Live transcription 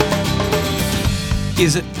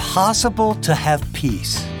Is it possible to have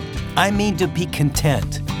peace? I mean to be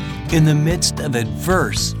content in the midst of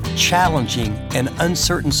adverse, challenging, and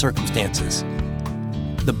uncertain circumstances.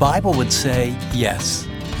 The Bible would say yes.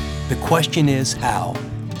 The question is how,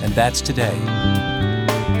 and that's today.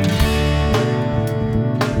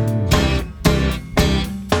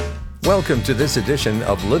 Welcome to this edition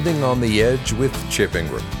of Living on the Edge with Chip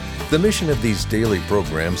Ingram. The mission of these daily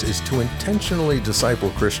programs is to intentionally disciple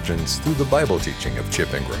Christians through the Bible teaching of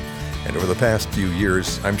Chip Ingram. And over the past few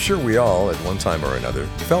years, I'm sure we all, at one time or another,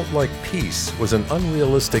 felt like peace was an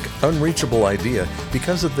unrealistic, unreachable idea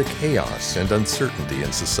because of the chaos and uncertainty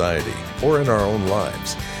in society or in our own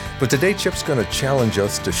lives. But today, Chip's going to challenge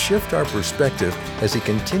us to shift our perspective as he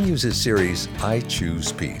continues his series, I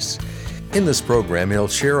Choose Peace. In this program, he'll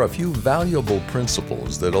share a few valuable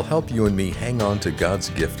principles that'll help you and me hang on to God's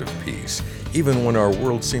gift of peace, even when our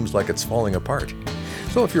world seems like it's falling apart.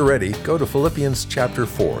 So if you're ready, go to Philippians chapter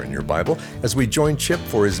 4 in your Bible as we join Chip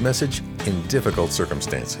for his message, In Difficult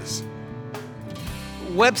Circumstances.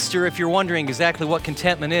 Webster, if you're wondering exactly what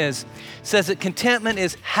contentment is, says that contentment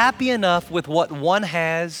is happy enough with what one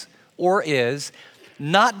has or is,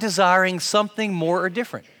 not desiring something more or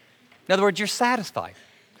different. In other words, you're satisfied.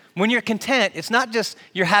 When you're content, it's not just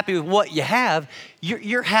you're happy with what you have,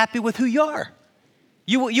 you're happy with who you are.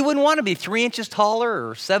 You wouldn't want to be 3 inches taller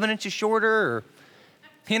or 7 inches shorter,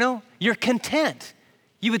 or, you're content.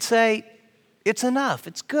 You would say, it's enough,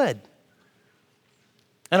 it's good.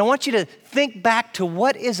 And I want you to think back to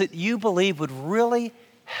what is it you believe would really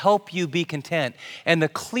help you be content. And the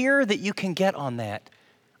clearer that you can get on that,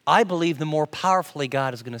 I believe the more powerfully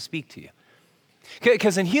God is going to speak to you.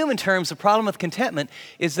 Because in human terms, the problem with contentment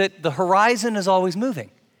is that the horizon is always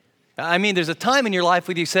moving. I mean, there's a time in your life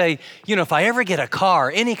where you say, if I ever get a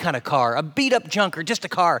car, any kind of car, a beat up junk or just a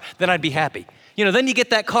car, then I'd be happy. Then you get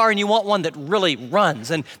that car and you want one that really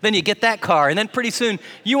runs, and then you get that car, and then pretty soon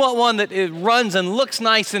you want one that runs and looks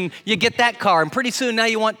nice, and you get that car, and pretty soon now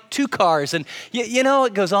you want 2 cars, and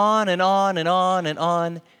it goes on and on and on and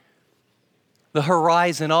on. The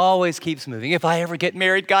horizon always keeps moving. If I ever get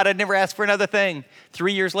married, God, I'd never ask for another thing.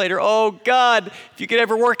 3 years later, oh God, if you could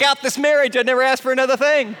ever work out this marriage, I'd never ask for another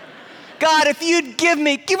thing. God, if you'd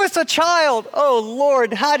give us a child. Oh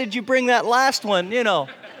Lord, how did you bring that last one? The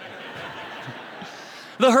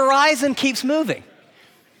horizon keeps moving.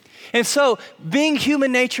 And so, being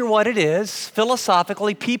human nature what it is,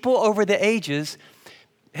 philosophically, people over the ages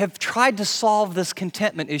have tried to solve this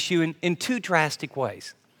contentment issue in 2 drastic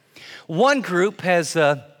ways. One group has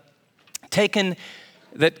taken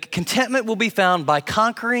that contentment will be found by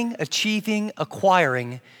conquering, achieving,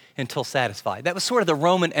 acquiring until satisfied. That was sort of the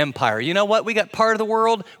Roman Empire. You know what? We got part of the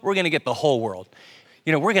world, we're going to get the whole world.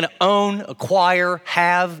 We're going to own, acquire,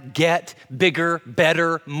 have, get, bigger,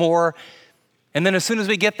 better, more. And then as soon as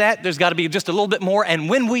we get that, there's got to be just a little bit more. And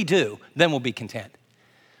when we do, then we'll be content.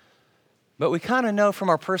 But we kind of know from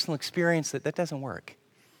our personal experience that doesn't work.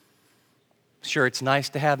 Sure, it's nice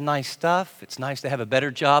to have nice stuff. It's nice to have a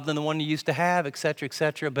better job than the one you used to have, et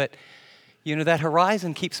cetera, but, that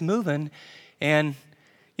horizon keeps moving. And,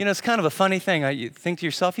 it's kind of a funny thing. You think to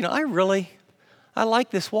yourself, I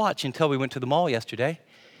like this watch until we went to the mall yesterday.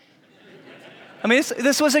 I mean,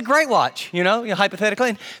 this was a great watch, hypothetically.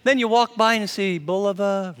 And then you walk by and you see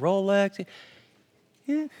Bulova, Rolex.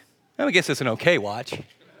 Yeah, I guess it's an okay watch.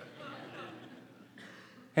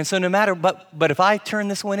 And so no matter, but if I turned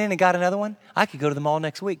this one in and got another one, I could go to the mall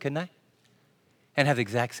next week, couldn't I? And have the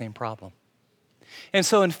exact same problem. And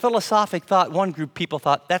so in philosophic thought, one group of people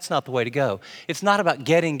thought that's not the way to go. It's not about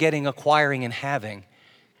getting, acquiring, and having,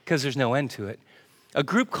 because there's no end to it. A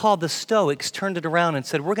group called the Stoics turned it around and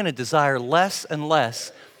said, we're going to desire less and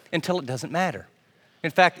less until it doesn't matter.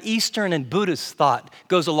 In fact, Eastern and Buddhist thought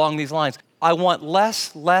goes along these lines. I want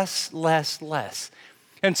less, less, less, less.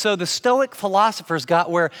 And so the Stoic philosophers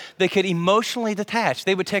got where they could emotionally detach.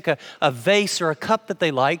 They would take a vase or a cup that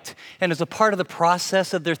they liked, and as a part of the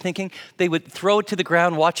process of their thinking, they would throw it to the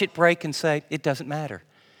ground, watch it break, and say, it doesn't matter.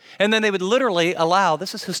 And then they would literally allow,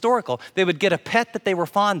 this is historical, they would get a pet that they were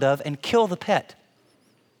fond of and kill the pet.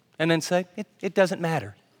 And then say, it doesn't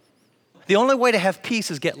matter. The only way to have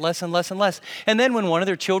peace is get less and less and less. And then when one of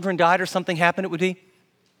their children died or something happened, it would be,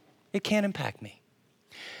 it can't impact me.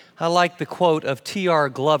 I like the quote of T.R.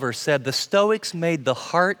 Glover said, the Stoics made the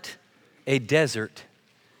heart a desert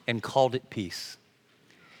and called it peace.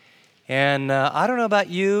 And I don't know about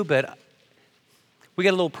you, but we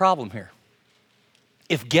got a little problem here.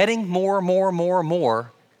 If getting more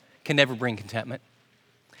can never bring contentment,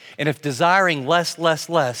 and if desiring less,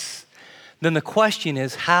 then the question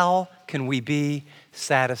is, how can we be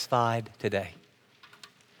satisfied today?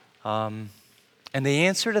 And the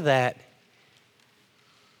answer to that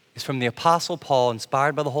is from the Apostle Paul,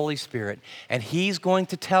 inspired by the Holy Spirit. And he's going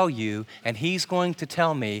to tell you, and he's going to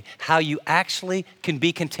tell me how you actually can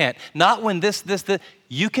be content. Not when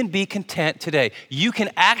you can be content today. You can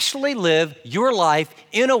actually live your life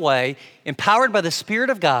in a way empowered by the Spirit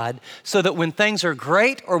of God so that when things are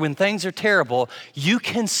great or when things are terrible, you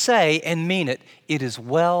can say and mean it, it is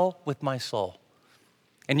well with my soul.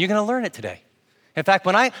 And you're going to learn it today. In fact,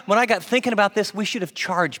 when I got thinking about this, we should have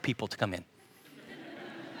charged people to come in.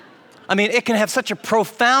 I mean, it can have such a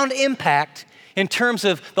profound impact in terms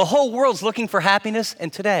of the whole world's looking for happiness,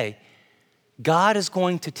 and today, God is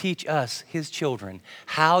going to teach us, his children,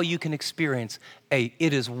 how you can experience it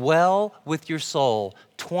is well with your soul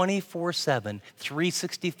 24/7,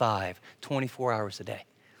 365, 24 hours a day.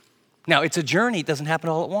 Now, it's a journey. It doesn't happen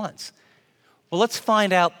all at once. Well, let's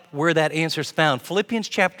find out where that answer is found. Philippians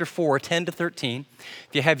chapter 4, 10 to 13.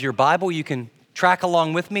 If you have your Bible, you can track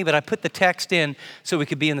along with me, but I put the text in so we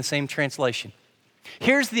could be in the same translation.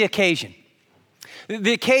 Here's the occasion.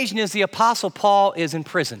 The occasion is the Apostle Paul is in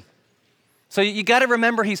prison. So you got to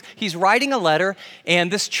remember he's writing a letter, and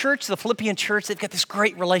this church, the Philippian church, they've got this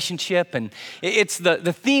great relationship, and it's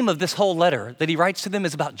the theme of this whole letter that he writes to them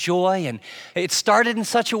is about joy, and it started in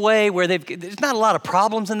such a way where there's not a lot of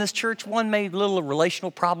problems in this church. One made a little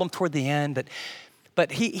relational problem toward the end,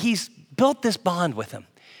 but he's built this bond with them.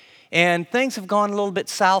 And things have gone a little bit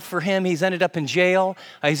south for him. He's ended up in jail.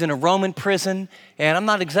 He's in a Roman prison. And I'm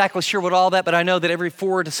not exactly sure what all that, but I know that every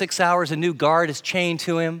 4 to 6 hours, a new guard is chained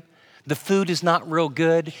to him. The food is not real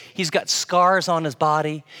good. He's got scars on his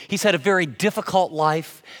body. He's had a very difficult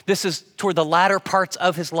life. This is toward the latter parts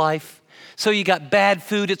of his life. So you got bad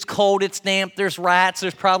food, it's cold, it's damp, there's rats,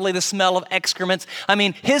 there's probably the smell of excrements. I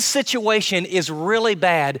mean, his situation is really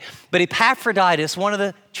bad, but Epaphroditus, one of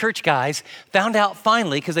the church guys, found out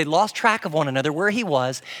finally, because they lost track of one another, where he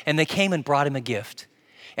was, and they came and brought him a gift.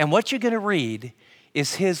 And what you're going to read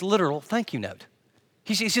is his literal thank you note.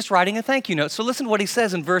 He's just writing a thank you note. So listen to what he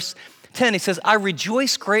says in verse 10. He says, I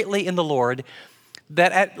rejoice greatly in the Lord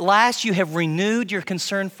that at last you have renewed your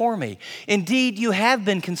concern for me. Indeed, you have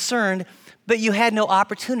been concerned, but you had no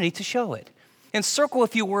opportunity to show it. And circle,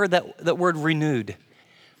 if you were, that word renewed.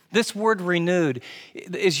 This word renewed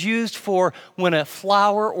is used for when a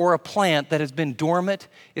flower or a plant that has been dormant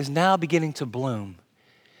is now beginning to bloom.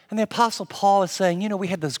 And the Apostle Paul is saying, we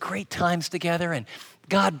had those great times together, and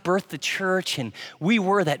God birthed the church, and we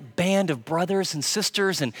were that band of brothers and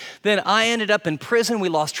sisters, and then I ended up in prison. We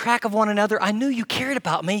lost track of one another. I knew you cared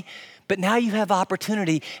about me, but now you have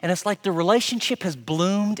opportunity, and it's like the relationship has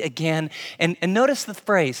bloomed again. And notice the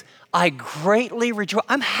phrase, I greatly rejoice.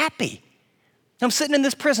 I'm happy. I'm sitting in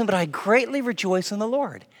this prison, but I greatly rejoice in the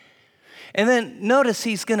Lord. And then notice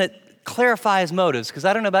he's going to clarify his motives, because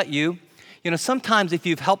I don't know about you. Sometimes if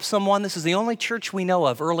you've helped someone, this is the only church we know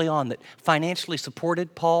of early on that financially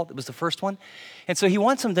supported Paul. It was the first one. And so he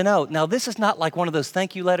wants them to know, now this is not like one of those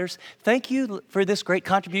thank you letters. Thank you for this great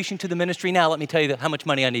contribution to the ministry. Now let me tell you how much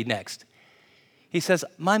money I need next. He says,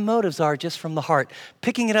 my motives are just from the heart.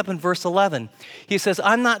 Picking it up in verse 11, he says,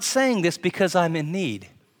 I'm not saying this because I'm in need,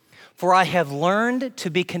 for I have learned to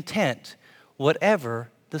be content, whatever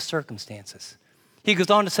the circumstances. He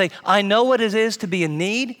goes on to say, I know what it is to be in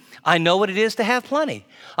need. I know what it is to have plenty.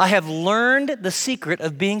 I have learned the secret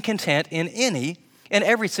of being content in any and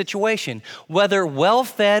every situation, whether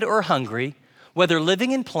well-fed or hungry, whether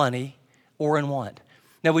living in plenty or in want.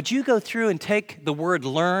 Now, would you go through and take the word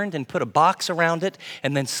learned and put a box around it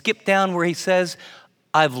and then skip down where he says,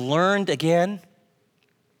 I've learned again?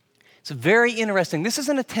 It's very interesting. This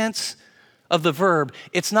isn't a tense of the verb.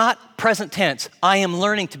 It's not present tense. I am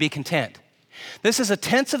learning to be content. This is a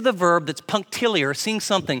tense of the verb that's punctiliar, seeing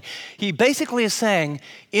something. He basically is saying,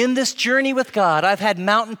 in this journey with God, I've had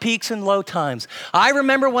mountain peaks and low times. I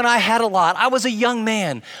remember when I had a lot. I was a young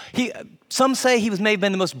man. Some say he may have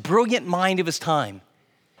been the most brilliant mind of his time.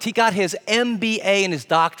 He got his MBA and his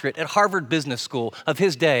doctorate at Harvard Business School of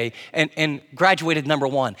his day and graduated number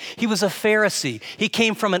 1. He was a Pharisee. He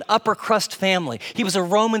came from an upper crust family. He was a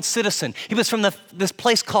Roman citizen. He was from this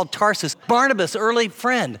place called Tarsus. Barnabas, early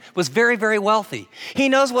friend, was very, very wealthy. He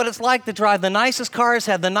knows what it's like to drive the nicest cars,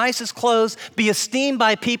 have the nicest clothes, be esteemed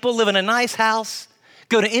by people, live in a nice house,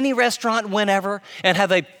 go to any restaurant whenever, and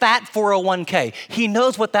have a fat 401k. He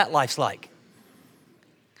knows what that life's like.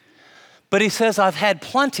 But he says, I've had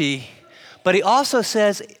plenty, but he also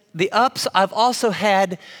says, the ups, I've also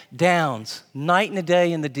had downs, night and a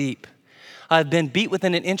day in the deep. I've been beat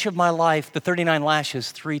within an inch of my life, the 39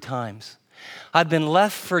 lashes, 3 times. I've been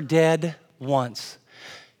left for dead once.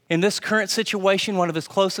 In this current situation, one of his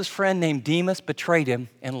closest friends named Demas betrayed him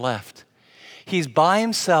and left. He's by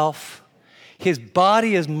himself. His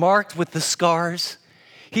body is marked with the scars.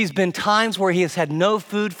 He's been times where he has had no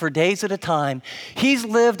food for days at a time. He's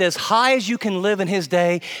lived as high as you can live in his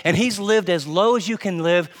day, and he's lived as low as you can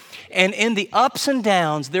live. And in the ups and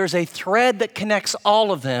downs, there's a thread that connects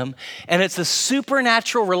all of them, and it's a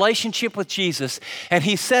supernatural relationship with Jesus. And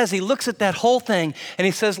he says, he looks at that whole thing, and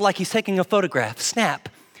he says, like he's taking a photograph, snap,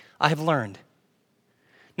 I have learned.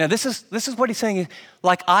 Now, this is what he's saying,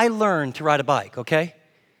 like I learned to ride a bike, okay?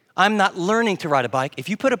 I'm not learning to ride a bike. If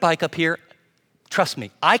you put a bike up here, trust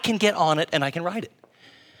me, I can get on it and I can ride it.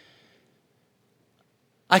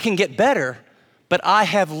 I can get better, but I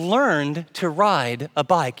have learned to ride a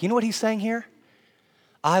bike. You know what he's saying here?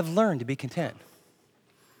 I've learned to be content.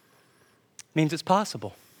 Means it's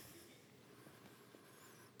possible.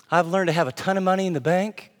 I've learned to have a ton of money in the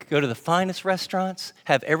bank, go to the finest restaurants,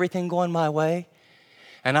 have everything going my way.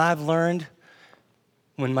 And I've learned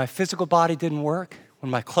when my physical body didn't work,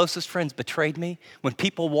 when my closest friends betrayed me, when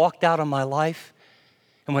people walked out on my life,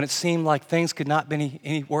 and when it seemed like things could not be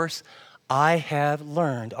any worse, I have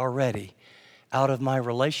learned already out of my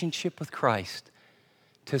relationship with Christ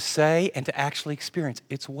to say and to actually experience,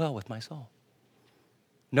 it's well with my soul.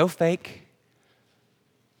 No fake,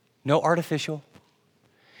 no artificial.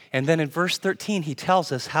 And then in verse 13, he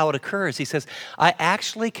tells us how it occurs. He says, I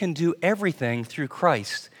actually can do everything through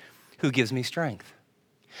Christ who gives me strength.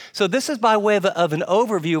 So this is by way of an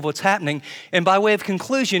overview of what's happening. And by way of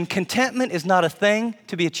conclusion, contentment is not a thing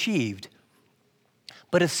to be achieved,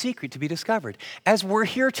 but a secret to be discovered. As we're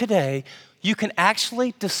here today, you can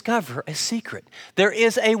actually discover a secret. There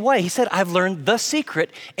is a way. He said, I've learned the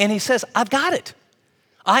secret. And he says, I've got it.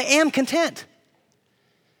 I am content.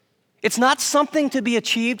 It's not something to be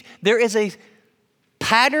achieved. There is a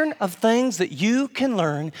pattern of things that you can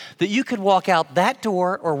learn, that you could walk out that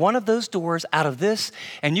door or one of those doors out of this,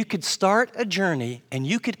 and you could start a journey, and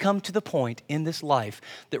you could come to the point in this life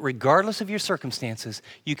that regardless of your circumstances,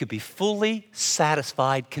 you could be fully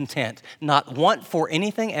satisfied, content, not want for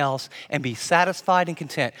anything else, and be satisfied and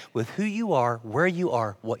content with who you are, where you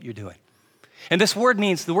are, what you're doing. And this word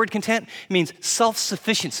means, the word content means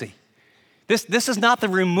self-sufficiency. This is not the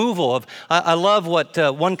removal of, I love what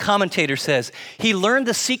one commentator says. He learned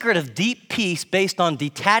the secret of deep peace based on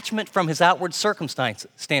detachment from his outward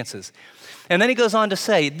circumstances. And then he goes on to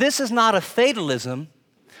say, this is not a fatalism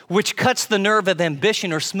which cuts the nerve of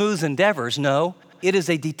ambition or smooths endeavors. No, it is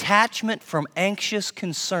a detachment from anxious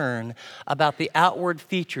concern about the outward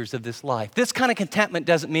features of this life. This kind of contentment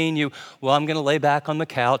doesn't mean I'm going to lay back on the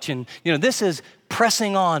couch. And, this is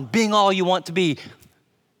pressing on, being all you want to be.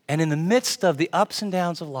 And in the midst of the ups and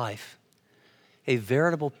downs of life, a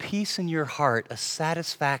veritable peace in your heart, a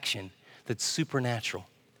satisfaction that's supernatural.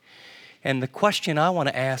 And the question I want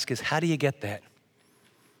to ask is, how do you get that?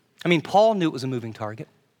 I mean, Paul knew it was a moving target.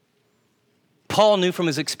 Paul knew from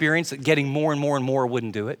his experience that getting more and more and more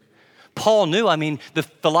wouldn't do it. Paul knew, the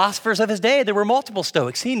philosophers of his day, there were multiple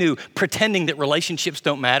Stoics. He knew pretending that relationships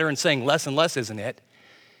don't matter and saying less and less isn't it.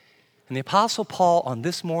 And the Apostle Paul on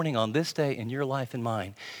this morning, on this day in your life and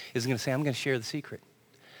mine, is going to say, I'm going to share the secret.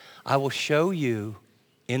 I will show you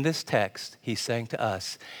in this text, he's saying to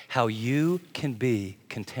us, how you can be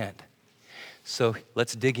content. So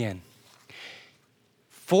let's dig in.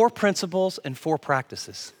 4 principles and 4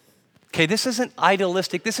 practices. Okay, this isn't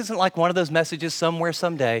idealistic. This isn't like one of those messages somewhere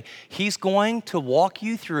someday. He's going to walk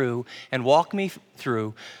you through and walk me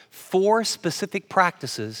through 4 specific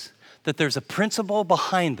practices that there's a principle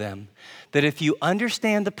behind them, that if you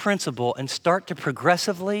understand the principle and start to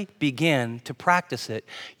progressively begin to practice it,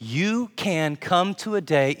 you can come to a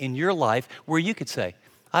day in your life where you could say,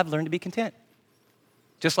 I've learned to be content.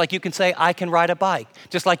 Just like you can say, I can ride a bike.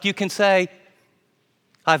 Just like you can say,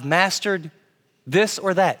 I've mastered this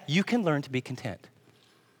or that. You can learn to be content.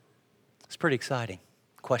 It's pretty exciting.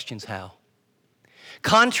 Question's how?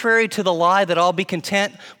 Contrary to the lie that I'll be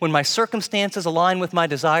content when my circumstances align with my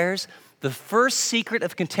desires, the first secret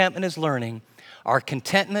of contentment is learning our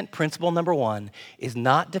contentment, principle number 1, is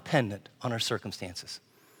not dependent on our circumstances.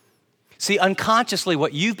 See, unconsciously,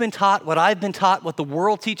 what you've been taught, what I've been taught, what the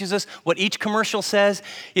world teaches us, what each commercial says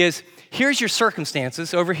is, here's your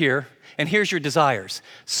circumstances over here, and here's your desires.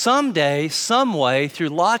 Someday, some way, through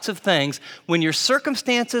lots of things, when your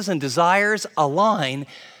circumstances and desires align,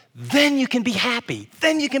 then you can be happy.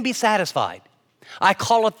 Then you can be satisfied. I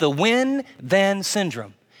call it the win-then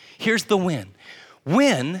syndrome. Here's the win.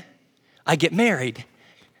 When I get married,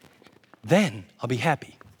 then I'll be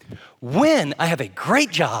happy. When I have a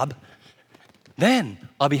great job, then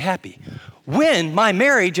I'll be happy. When my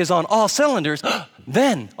marriage is on all cylinders,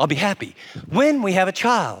 then I'll be happy. When we have a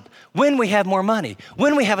child, when we have more money,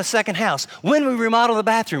 when we have a second house, when we remodel the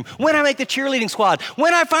bathroom, when I make the cheerleading squad,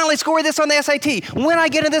 when I finally score this on the SAT, when I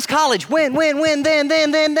get in this college, when,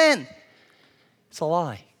 then. It's a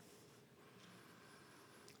lie.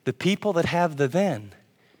 The people that have the then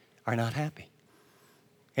are not happy.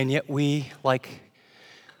 And yet we, like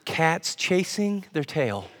cats chasing their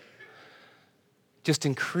tail, just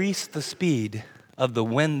increase the speed of the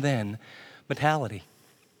when-then mentality.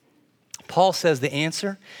 Paul says the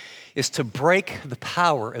answer is to break the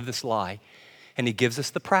power of this lie, and he gives us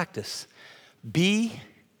the practice. Be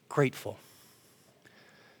grateful.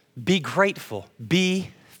 Be grateful.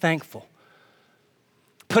 Be thankful.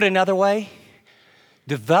 Put another way,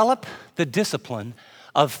 develop the discipline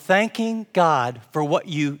of thanking God for what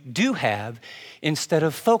you do have instead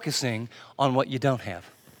of focusing on what you don't have.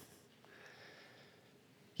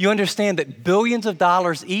 You understand that billions of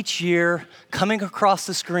dollars each year coming across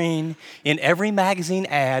the screen in every magazine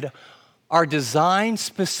ad are designed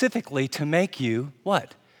specifically to make you,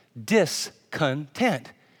 what?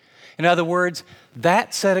 Discontent. In other words,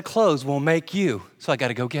 that set of clothes will make you, so I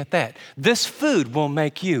gotta go get that. This food will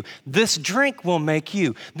make you. This drink will make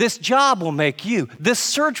you. This job will make you. This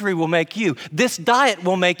surgery will make you. This diet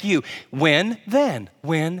will make you. When, then.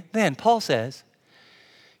 Paul says,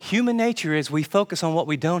 human nature is we focus on what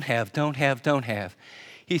we don't have.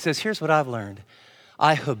 He says, here's what I've learned.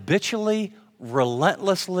 I habitually,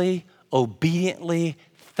 relentlessly, obediently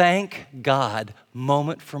thank God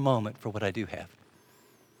moment for moment for what I do have.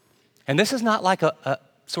 And this is not like a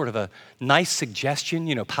sort of a nice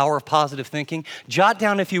suggestion, power of positive thinking. Jot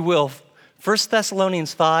down, if you will, 1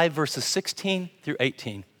 Thessalonians 5, verses 16 through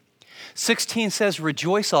 18. 16 says,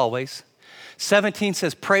 rejoice always. 17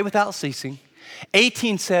 says, pray without ceasing.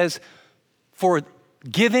 18 says, for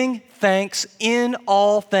giving thanks in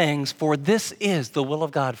all things, for this is the will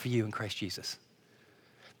of God for you in Christ Jesus.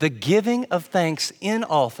 The giving of thanks in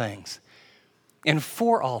all things and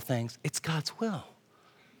for all things, it's God's will.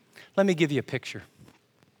 Let me give you a picture.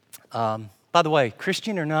 By the way,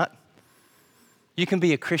 Christian or not, you can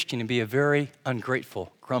be a Christian and be a very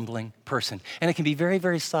ungrateful, grumbling person. And it can be very,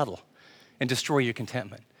 very subtle and destroy your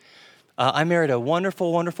contentment. I married a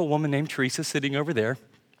wonderful, wonderful woman named Teresa sitting over there.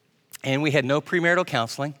 And we had no premarital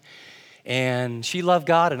counseling. And she loved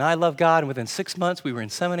God and I loved God. And within 6 months, we were in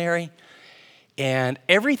seminary. And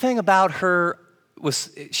everything about her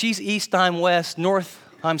was, she's east, I'm west, north,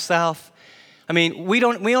 I'm south. I mean, we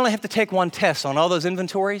only have to take one test on all those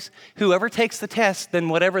inventories. Whoever takes the test, then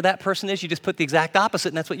whatever that person is, you just put the exact opposite,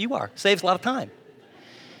 and that's what you are. Saves a lot of time.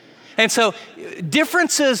 And so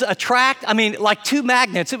differences attract, like two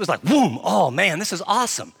magnets. It was like, boom, oh man, this is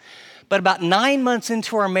awesome. But about 9 months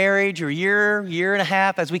into our marriage, or year and a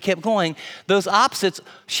half, as we kept going, those opposites,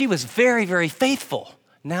 she was very, very faithful.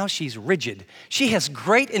 Now she's rigid. She has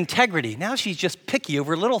great integrity. Now she's just picky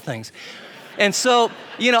over little things. And so,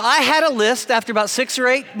 I had a list after about 6 or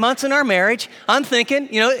 8 months in our marriage. I'm thinking,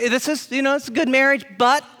 this is, it's a good marriage,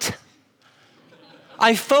 but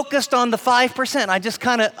I focused on the 5%. I just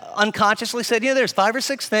kind of unconsciously said, there's 5 or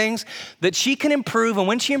 6 things that she can improve, and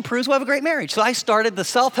when she improves, we'll have a great marriage. So I started the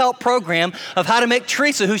self-help program of how to make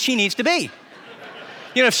Teresa who she needs to be.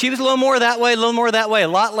 If she was a little more that way, a little more that way, a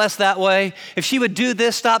lot less that way, if she would do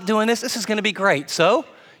this, stop doing this is going to be great. So,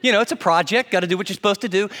 it's a project, got to do what you're supposed to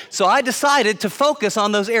do. So I decided to focus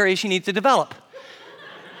on those areas she needs to develop.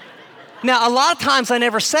 Now, a lot of times I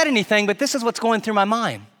never said anything, but this is what's going through my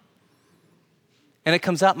mind. And it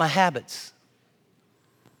comes out my habits.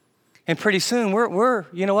 And pretty soon we're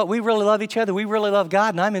we really love each other. We really love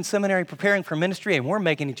God. And I'm in seminary preparing for ministry, and we're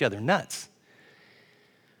making each other nuts.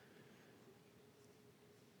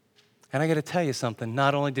 And I got to tell you something.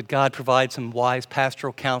 Not only did God provide some wise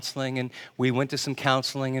pastoral counseling, and we went to some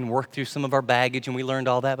counseling and worked through some of our baggage, and we learned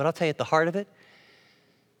all that, but I'll tell you at the heart of it,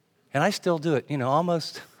 and I still do it,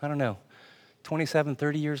 almost, 27,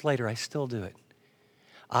 30 years later, I still do it.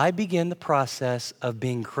 I begin the process of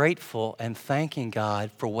being grateful and thanking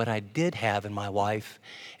God for what I did have in my wife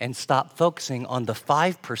and stop focusing on the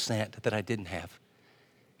 5% that I didn't have.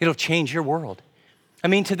 It'll change your world.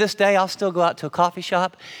 To this day, I'll still go out to a coffee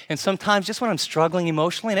shop, and sometimes just when I'm struggling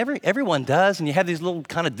emotionally, and everyone does, and you have these little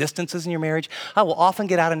kind of distances in your marriage, I will often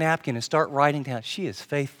get out a napkin and start writing down, she is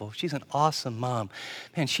faithful, she's an awesome mom,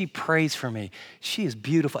 man, she prays for me, she is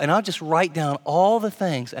beautiful, and I'll just write down all the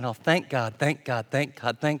things, and I'll thank God, thank God, thank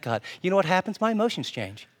God, thank God. You know what happens? My emotions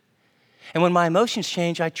change. And when my emotions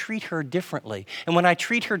change, I treat her differently. And when I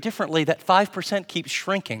treat her differently, that 5% keeps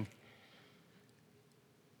shrinking.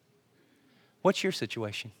 What's your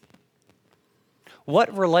situation?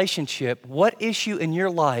 What relationship, what issue in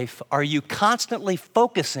your life are you constantly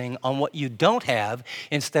focusing on what you don't have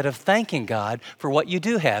instead of thanking God for what you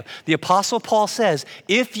do have? The Apostle Paul says,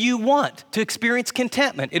 if you want to experience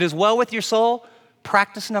contentment, it is well with your soul,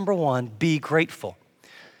 practice number 1, be grateful.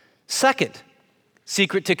 Second,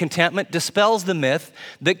 secret to contentment dispels the myth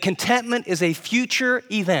that contentment is a future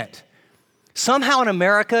event. Somehow in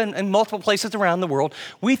America and multiple places around the world,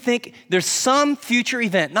 we think there's some future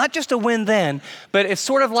event, not just a win then, but it's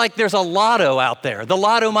sort of like there's a lotto out there. The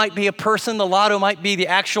lotto might be a person, the lotto might be the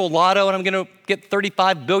actual lotto, and I'm going to get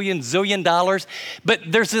 35 billion zillion dollars. But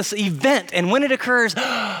there's this event, and when it occurs,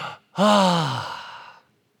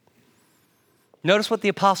 Notice what the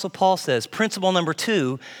Apostle Paul says. Principle number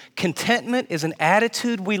 2, contentment is an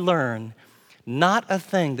attitude we learn, not a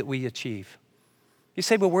thing that we achieve. You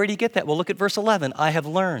say, well, where do you get that? Well, look at verse 11, I have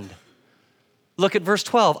learned. Look at verse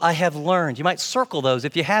 12, I have learned. You might circle those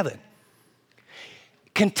if you haven't.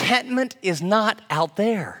 Contentment is not out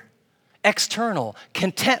there, external.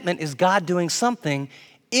 Contentment is God doing something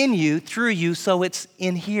in you, through you, so it's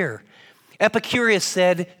in here. Epicurus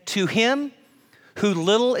said, to him who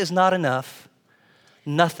little is not enough,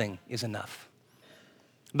 nothing is enough.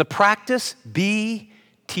 The practice, be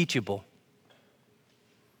teachable.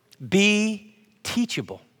 Be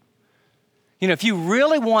teachable. You know, if you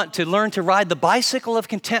really want to learn to ride the bicycle of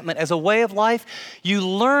contentment as a way of life, you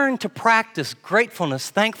learn to practice gratefulness,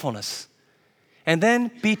 thankfulness, and then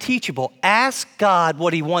be teachable. Ask God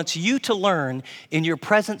what He wants you to learn in your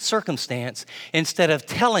present circumstance instead of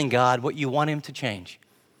telling God what you want Him to change.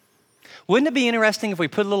 Wouldn't it be interesting if we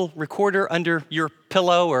put a little recorder under your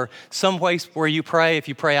pillow or some place where you pray, if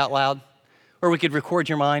you pray out loud, or we could record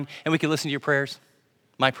your mind and we could listen to your prayers,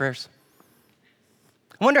 my prayers?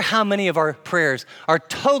 I wonder how many of our prayers are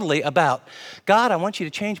totally about, God, I want you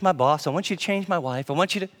to change my boss. I want you to change my wife. I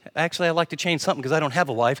want you to, actually, I'd like to change something because I don't have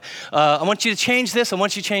a wife. I want you to change this. I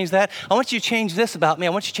want you to change that. I want you to change this about me.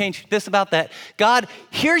 I want you to change this about that. God,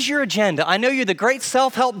 here's your agenda. I know you're the great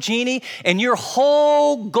self-help genie, and your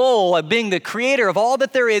whole goal of being the creator of all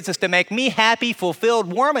that there is to make me happy,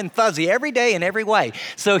 fulfilled, warm, and fuzzy every day in every way.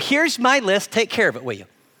 So here's my list. Take care of it, will you?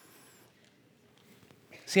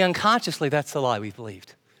 See, unconsciously, that's the lie we've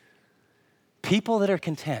believed. People that are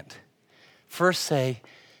content first say,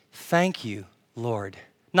 thank you, Lord.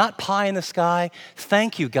 Not pie in the sky.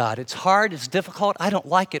 Thank you, God. It's hard, it's difficult, I don't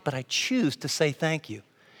like it, but I choose to say thank you.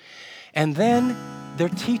 And then they're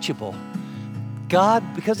teachable. God,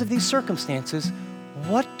 because of these circumstances,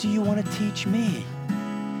 what do you want to teach me?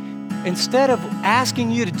 Instead of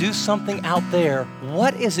asking you to do something out there,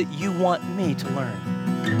 what is it you want me to learn?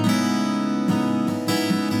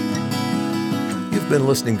 You've been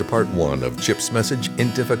listening to part 1 of Chip's message,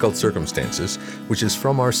 In Difficult Circumstances, which is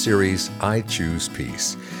from our series, I Choose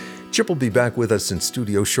Peace. Chip will be back with us in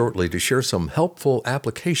studio shortly to share some helpful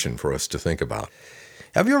application for us to think about.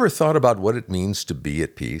 Have you ever thought about what it means to be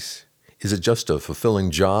at peace? Is it just a fulfilling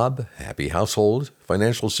job, happy household,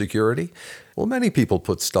 financial security? Well, many people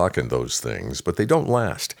put stock in those things, but they don't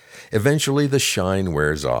last. Eventually, the shine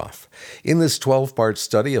wears off. In this 12-part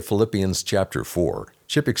study of Philippians chapter 4,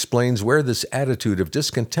 Chip explains where this attitude of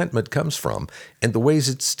discontentment comes from and the ways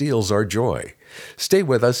it steals our joy. Stay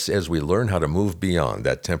with us as we learn how to move beyond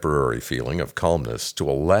that temporary feeling of calmness to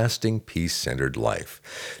a lasting, peace-centered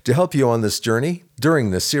life. To help you on this journey,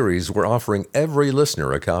 during this series, we're offering every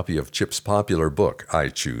listener a copy of Chip's popular book, I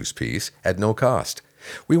Choose Peace, at no cost.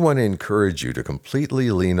 We want to encourage you to completely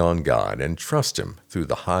lean on God and trust Him through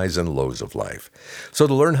the highs and lows of life. So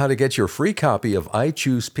to learn how to get your free copy of I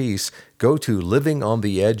Choose Peace, go to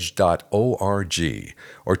livingontheedge.org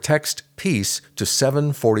or text PEACE to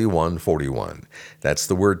 74141. That's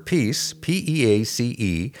the word PEACE,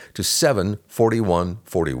 P-E-A-C-E, to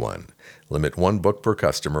 74141. Limit 1 book per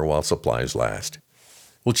customer while supplies last.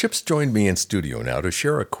 Well, Chip's joined me in studio now to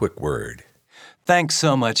share a quick word. Thanks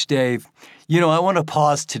so much, Dave. You know, I want to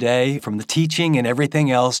pause today from the teaching and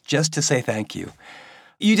everything else just to say thank you.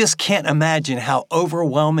 You just can't imagine how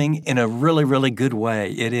overwhelming in a really, really good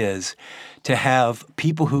way it is to have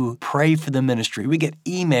people who pray for the ministry. We get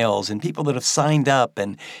emails and people that have signed up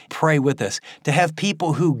and pray with us. To have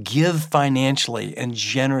people who give financially and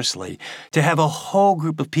generously. To have a whole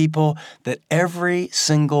group of people that every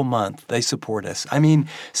single month they support us. I mean,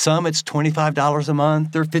 some it's $25 a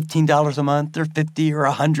month or $15 a month or $50 or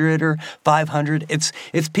 $100 or $500.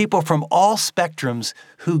 It's people from all spectrums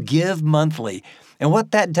who give monthly. And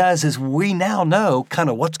what that does is we now know kind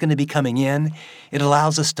of what's going to be coming in. It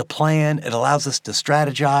allows us to plan. It allows us to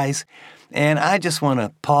strategize. And I just want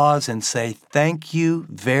to pause and say thank you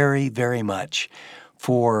very, very much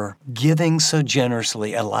for giving so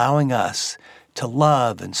generously, allowing us to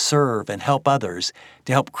love and serve and help others,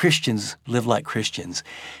 to help Christians live like Christians.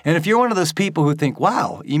 And if you're one of those people who think,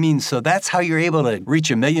 wow, you mean so that's how you're able to reach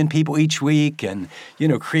 1 million people each week and,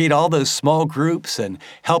 create all those small groups and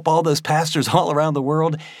help all those pastors all around the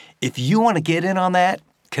world? If you want to get in on that,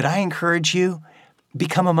 could I encourage you?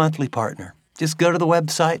 Become a monthly partner. Just go to the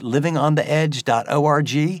website,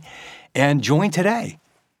 livingontheedge.org, and join today.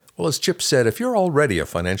 Well, as Chip said, if you're already a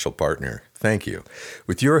financial partner, thank you.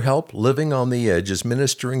 With your help, Living on the Edge is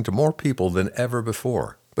ministering to more people than ever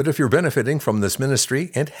before. But if you're benefiting from this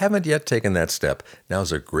ministry and haven't yet taken that step,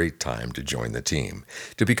 now's a great time to join the team.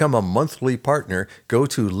 To become a monthly partner, go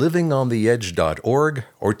to livingontheedge.org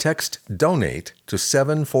or text DONATE to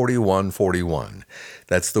 74141.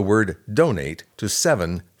 That's the word DONATE to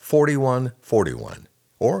 74141.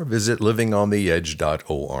 Or visit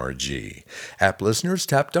livingontheedge.org. App listeners,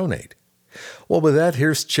 tap Donate. Well, with that,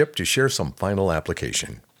 here's Chip to share some final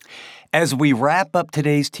application. As we wrap up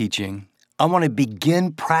today's teaching, I want to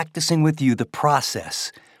begin practicing with you the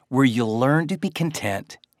process where you'll learn to be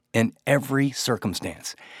content in every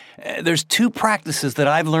circumstance. There's 2 practices that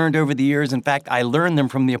I've learned over the years. In fact, I learned them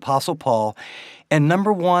from the Apostle Paul. And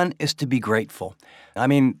number 1 is to be grateful. I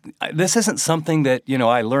mean, this isn't something that,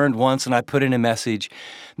 I learned once and I put in a message.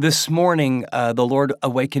 This morning, the Lord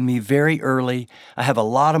awakened me very early. I have a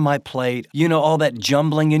lot on my plate. All that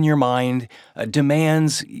jumbling in your mind,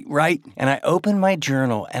 demands, right? And I opened my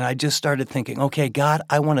journal and I just started thinking, okay, God,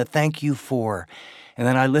 I want to thank you for. And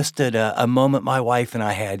then I listed a moment my wife and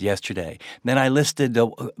I had yesterday. Then I listed a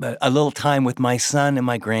little time with my son and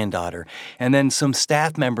my granddaughter. And then some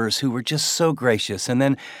staff members who were just so gracious.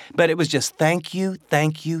 But it was just thank you,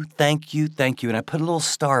 thank you, thank you, thank you. And I put a little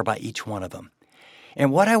star by each one of them.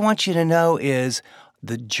 And what I want you to know is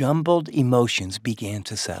the jumbled emotions began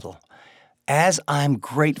to settle. As I'm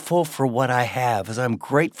grateful for what I have, as I'm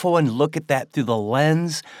grateful and look at that through the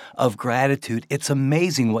lens of gratitude, it's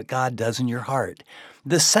amazing what God does in your heart.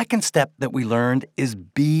 The second step that we learned is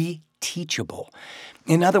be teachable.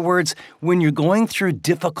 In other words, when you're going through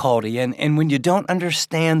difficulty and when you don't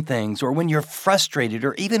understand things or when you're frustrated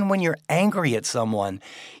or even when you're angry at someone,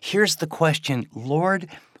 here's the question, Lord,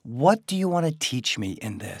 what do you want to teach me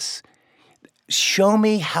in this? Show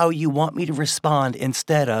me how you want me to respond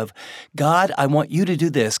instead of, God, I want you to do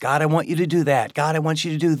this. God, I want you to do that. God, I want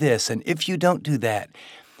you to do this. And if you don't do that,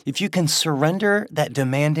 if you can surrender that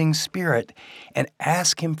demanding spirit and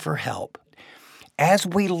ask Him for help, as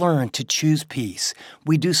we learn to choose peace,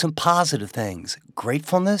 we do some positive things,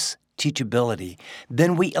 gratefulness, teachability.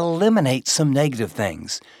 Then we eliminate some negative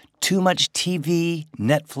things. Too much TV,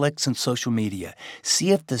 Netflix, and social media.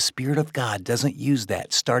 See if the Spirit of God doesn't use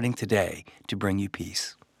that starting today to bring you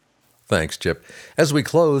peace. Thanks, Chip. As we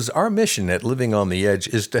close, our mission at Living on the Edge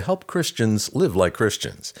is to help Christians live like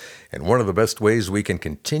Christians. And one of the best ways we can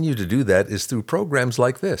continue to do that is through programs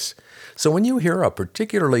like this. So when you hear a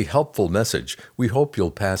particularly helpful message, we hope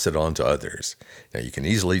you'll pass it on to others. Now, you can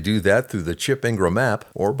easily do that through the Chip Ingram app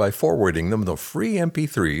or by forwarding them the free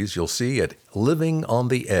MP3s you'll see at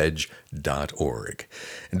livingontheedge.org.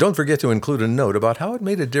 And don't forget to include a note about how it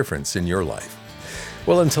made a difference in your life.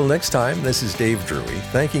 Well, until next time, this is Dave Drury,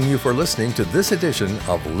 thanking you for listening to this edition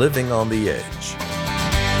of Living on the Edge.